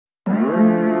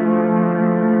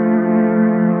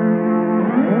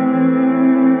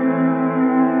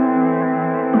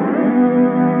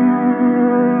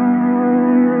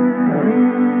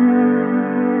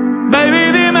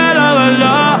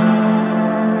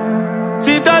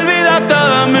te olvidaste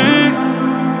de mí.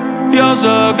 Yo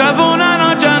sé que fue una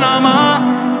noche nada más,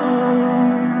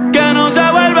 que no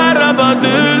se vuelve a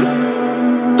repetir.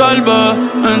 Tal vez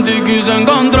en ti quise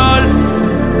encontrar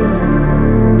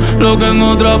lo que en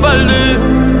otra perdí.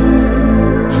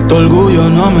 Tu orgullo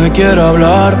no me quiere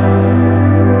hablar,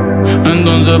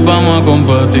 entonces vamos a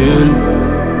competir.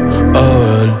 A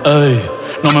ver, ey,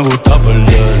 no me gusta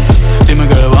perder. Dime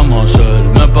qué vamos a hacer.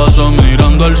 Me paso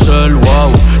mirando el cel,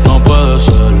 wow, no puede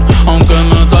ser. Aunque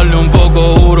me tarde un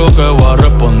poco, juro que voy a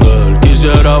responder.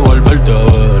 Quisiera volverte a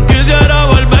ver. Quisiera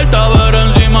volverte a ver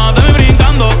encima de mí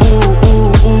brincando.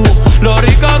 Lo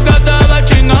rica que te ves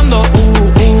chingando.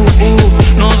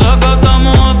 No sé qué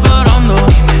estamos esperando.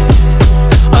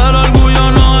 El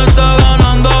orgullo nos está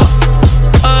ganando.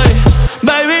 Ey,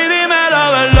 baby, dime la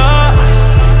verdad.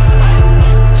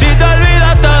 Si te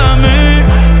olvidaste de mí,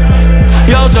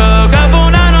 yo sé que fue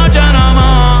una noche nada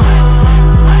más,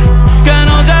 que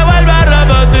no se vuelve a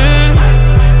repetir.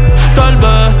 Tal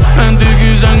vez en ti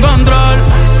quise encontrar,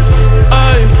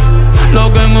 ey,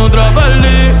 lo que en otra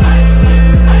perdí.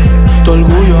 Tu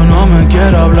orgullo no me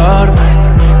quiere hablar,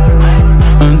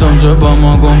 entonces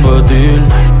vamos a competir.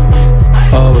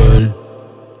 A ver,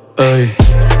 ey,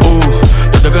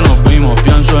 desde que nos vimos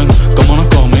pienso en cómo nos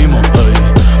comimos, ey.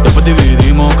 Después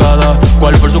dividimos cada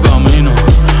cual por su camino.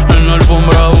 En la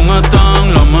alfombra aún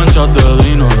están las manchas de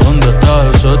vino. ¿Dónde está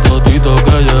ese totito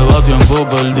que lleva tiempo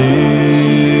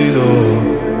perdido?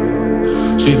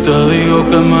 Si te digo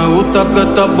que me gusta, que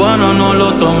estás buena, no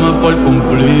lo tomes por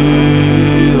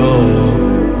cumplido.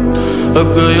 Es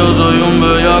que yo soy un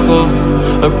bellaco,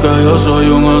 es que yo soy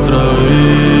un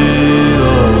atrevido.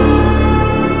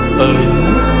 Ey.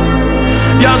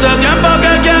 Y hace tiempo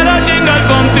que quiero chingar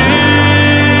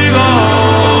contigo.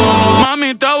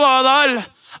 Mami, te voy a dar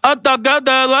hasta que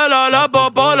te duela la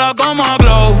popola como a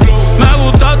glow. Me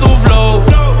gusta tu flow,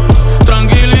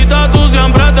 tranquilita, tú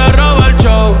siempre te robas el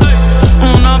show.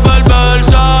 Una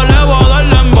perversa, le voy a dar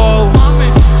dembow.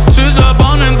 Si se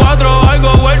ponen cuatro, I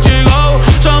go where she go.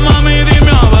 So mami,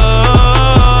 dime a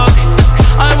ver,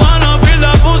 I wanna feel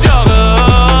the pussy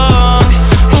again.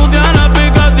 Tú tienes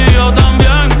piquete y yo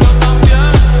también.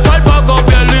 Por poco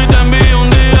pierdo y te envío un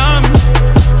DM.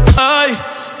 Ay,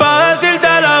 pa' decirte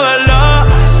la verdad,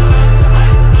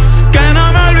 que no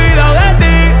me he olvidado de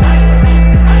ti.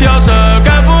 Yo sé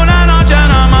que fue una noche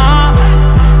nada más,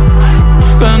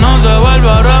 que no se vuelve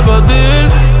a repetir.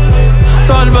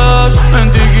 Tal vez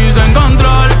en ti quise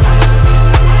encontrar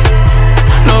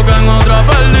lo que en otra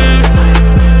perdí.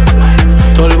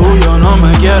 Tu orgullo no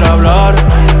me quiere hablar,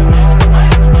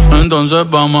 entonces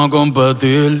vamos a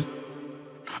competir.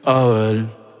 A ver,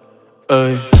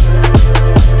 ey.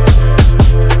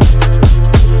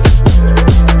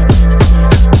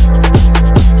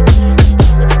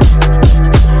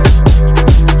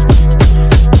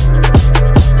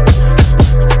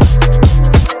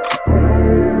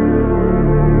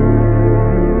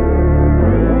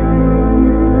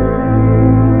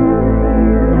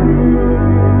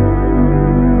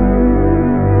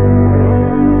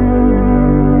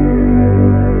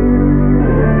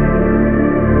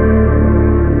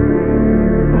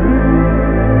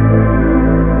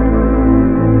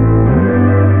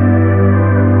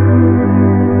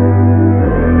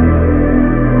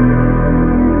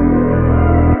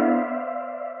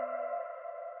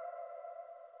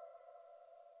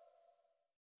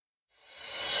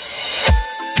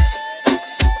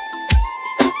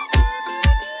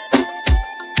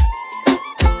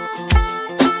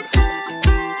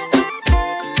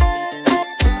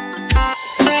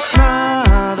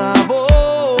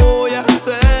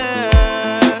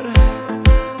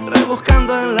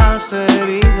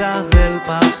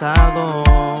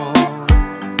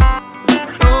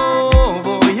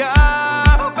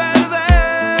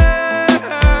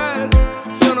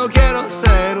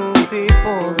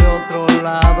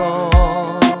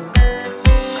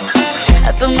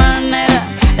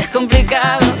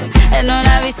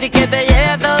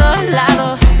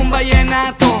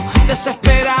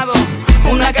 Desesperado,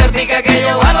 una cartica que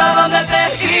yo guardo donde te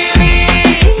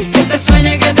escribí, que te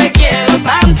sueño y que te quiero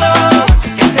tanto,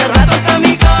 que hace rato está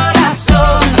mi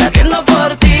corazón latiendo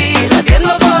por ti,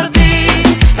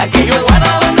 la que yo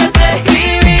guardo donde te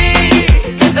escribí,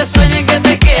 que te sueño y que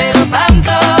te quiero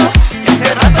tanto, que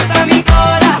hace rato está mi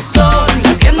corazón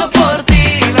latiendo por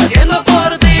ti, latiendo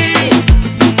por ti.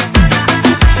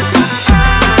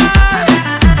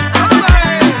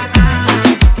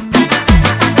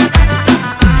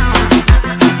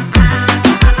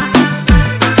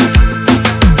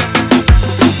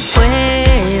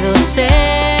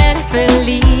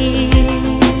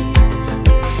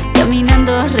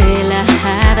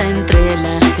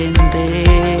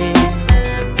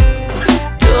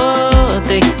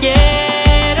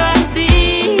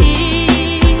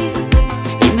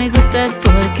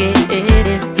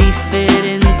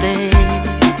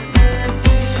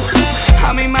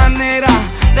 a mi manera,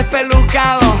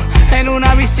 despelucado, en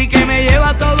una bici que me lleva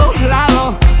a todos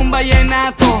lados. Un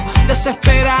vallenato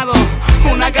desesperado,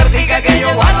 una cartica que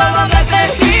yo guardo donde te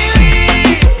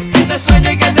escribí. Que te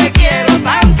sueño y que te quiero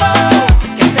tanto,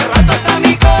 que hace rato está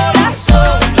mi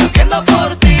corazón latiendo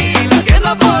por ti,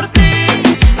 latiendo por ti.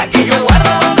 Aquí yo guardo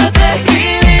donde te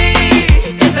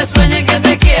escribí. Que te sueño y que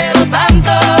te quiero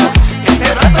tanto, que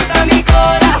hace rato está mi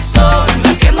corazón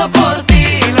latiendo por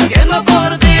ti, latiendo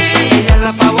por ti. Ella es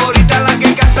la favorita, la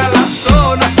que canta la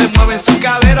zona, se mueve en su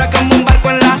cadera como un barco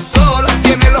en las olas.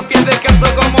 Tiene los pies descalzos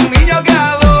como un niño que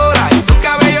adora, y sus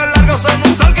cabellos largos son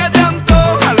un sol que te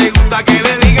antoja. Le gusta que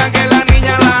le digan que la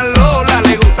niña la Lola,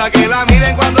 le gusta que la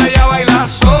miren cuando ella baila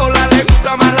sola. Le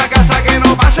gusta más la casa que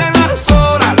no pasen las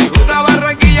horas, le gusta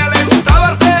Barranquilla, le gusta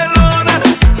Barcelona.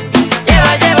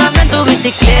 Llévame en tu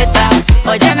bicicleta,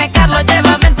 óyeme Carlos,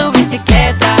 llévame en tu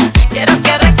bicicleta. Quiero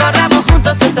que recorramos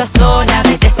juntos esa zona,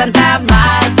 desde Santa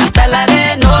Marta hasta la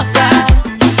Arenosa.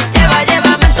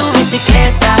 Llévame en tu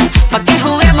bicicleta, pa' que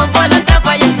juguemos por la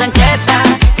tapa y en chancheta.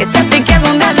 Que se fin que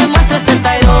algún día le muestres el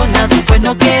Tayrona, después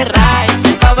no querráis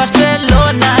ir pa'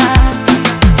 Barcelona.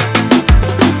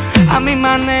 A mi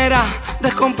manera,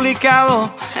 descomplicado,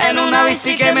 en una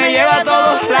bici que me lleva a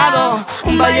todos lados.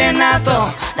 Un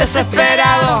vallenato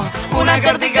desesperado, una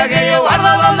cartica que yo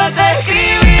guardo donde te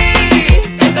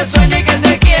escribí. Que te sueño y que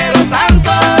te quiero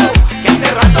tanto, que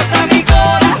hace rato está mi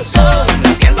corazón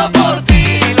latiendo por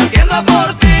ti, latiendo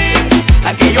por ti.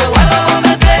 Aquí yo guardo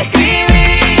donde te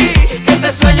escribí. Que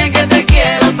te sueño y que te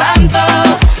quiero tanto,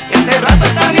 que hace rato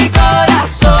está mi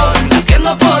corazón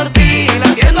latiendo por ti,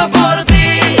 latiendo por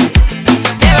ti.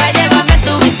 Llévame en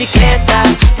tu bicicleta,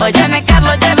 óyeme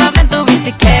Carlos, llévame en tu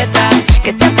bicicleta.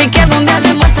 Que se fin que algún día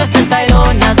le muestres el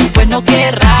Tayrona, después no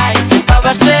querráis ir pa'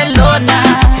 Barcelona.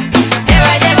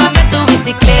 Llévame en tu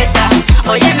bicicleta,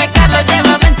 óyeme Carlos,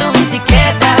 llévame en tu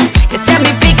bicicleta. Que sea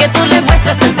mi pique, tú le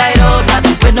muestras el Tayrona,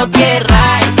 después no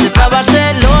querráis ir pa'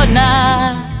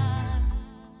 Barcelona.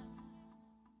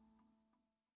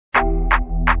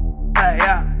 Hey,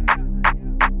 yeah.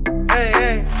 Hey,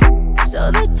 hey.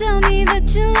 So they tell me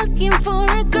that you're looking for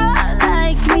a girl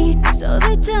like me. So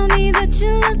they tell me that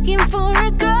you're looking for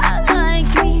a girl like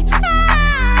me.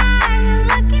 I'm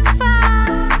looking for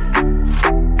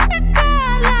a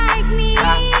girl like me.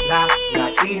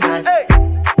 Latinas. Hey,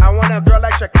 I want a girl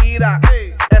like Shakira.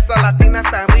 Hey, esa latina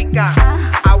está rica.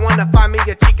 I wanna find me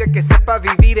a chica que sepa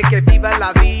vivir y que viva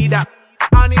la vida.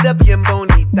 I need a bien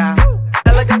bonita,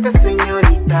 elegante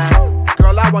señorita.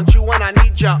 Girl, I want you and I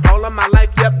need ya all of my life,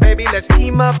 yeah, baby, let's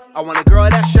team up. I want a girl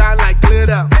that shine like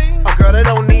glitter, a girl that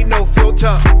don't need no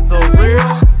filter. The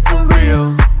real, for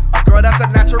real. A girl that's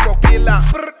a natural killer.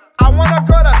 I want a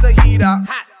girl that's a heater,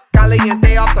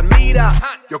 caliente off the meter.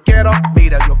 Yo quiero,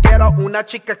 mira, yo quiero una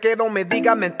chica que no me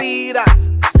diga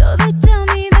mentiras. So they tell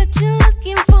me that you're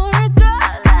looking for a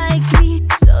girl like me.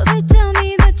 So they tell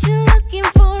me that you're looking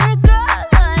for a girl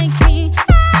like me.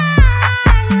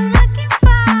 I'm looking for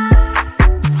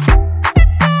a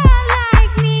girl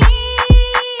like me.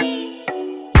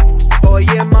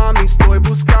 Oye mami, estoy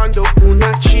buscando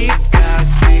una chica,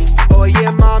 sí.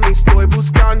 Oye mami, estoy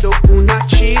buscando una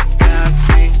chica,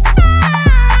 sí.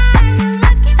 I'm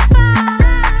looking for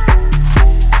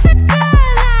a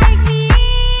girl like me.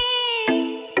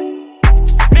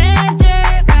 Me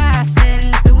llevas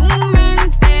en tu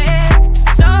mente,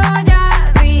 soy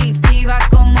adictiva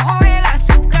como el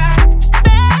azúcar.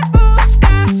 Me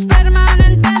buscas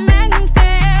permanentemente,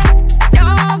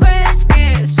 no ves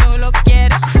que solo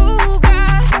quiero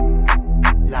jugar.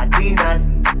 Latinas,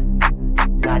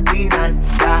 latinas,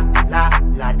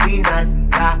 latinas,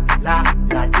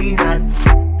 latinas.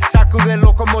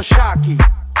 Sacúdelo como Shocky.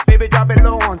 Baby, drop it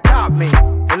low on top me.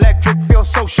 Electric feels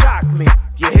so shock me.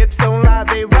 Your hips don't lie,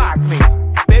 they rock me.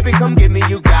 Baby, come get me,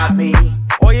 you got me.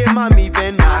 Oye, mami,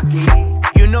 ven aquí.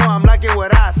 You know I'm like it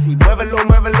what I see. Muévelo,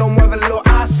 muévelo, muévelo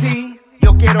así.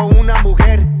 Yo quiero una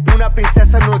mujer, una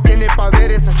princesa, no tiene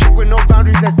poderes. A chick with no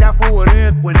boundaries, that's down for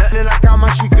whatever. When nothing in la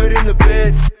cama, she good in the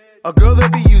bed. A girl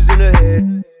that be using her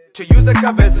head to use the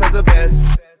cabeza the best.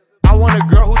 I want a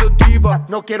girl who's a diva,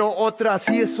 no quiero otra,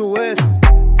 así eso es.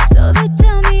 So they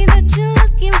tell me that you're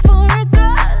looking for a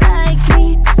girl like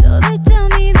me. So they tell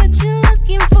me that you're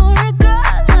looking for a girl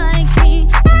like me.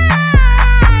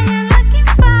 I'm looking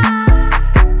for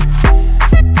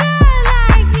a girl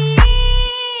like me.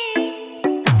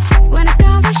 When a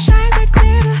girl that shines like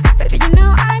glitter, baby, you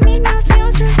know I need no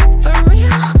filter. For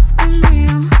real, I'm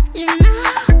real. You know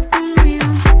I'm real.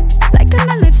 Like that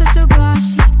my lips are so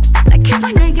glossy, like how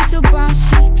my neck gets so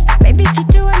bossy. Baby, if you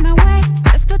do it my way,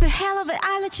 just for the hell of it,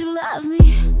 I let you love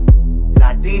me.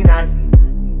 Latinas,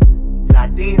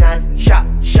 latinas.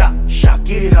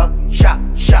 Shakira,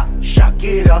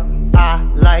 Shakira. I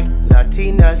like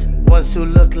Latinas, ones who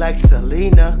look like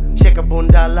Selena. Shake a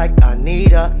bunda like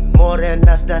Anita.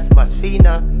 Morenas, that's más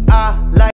fina. I like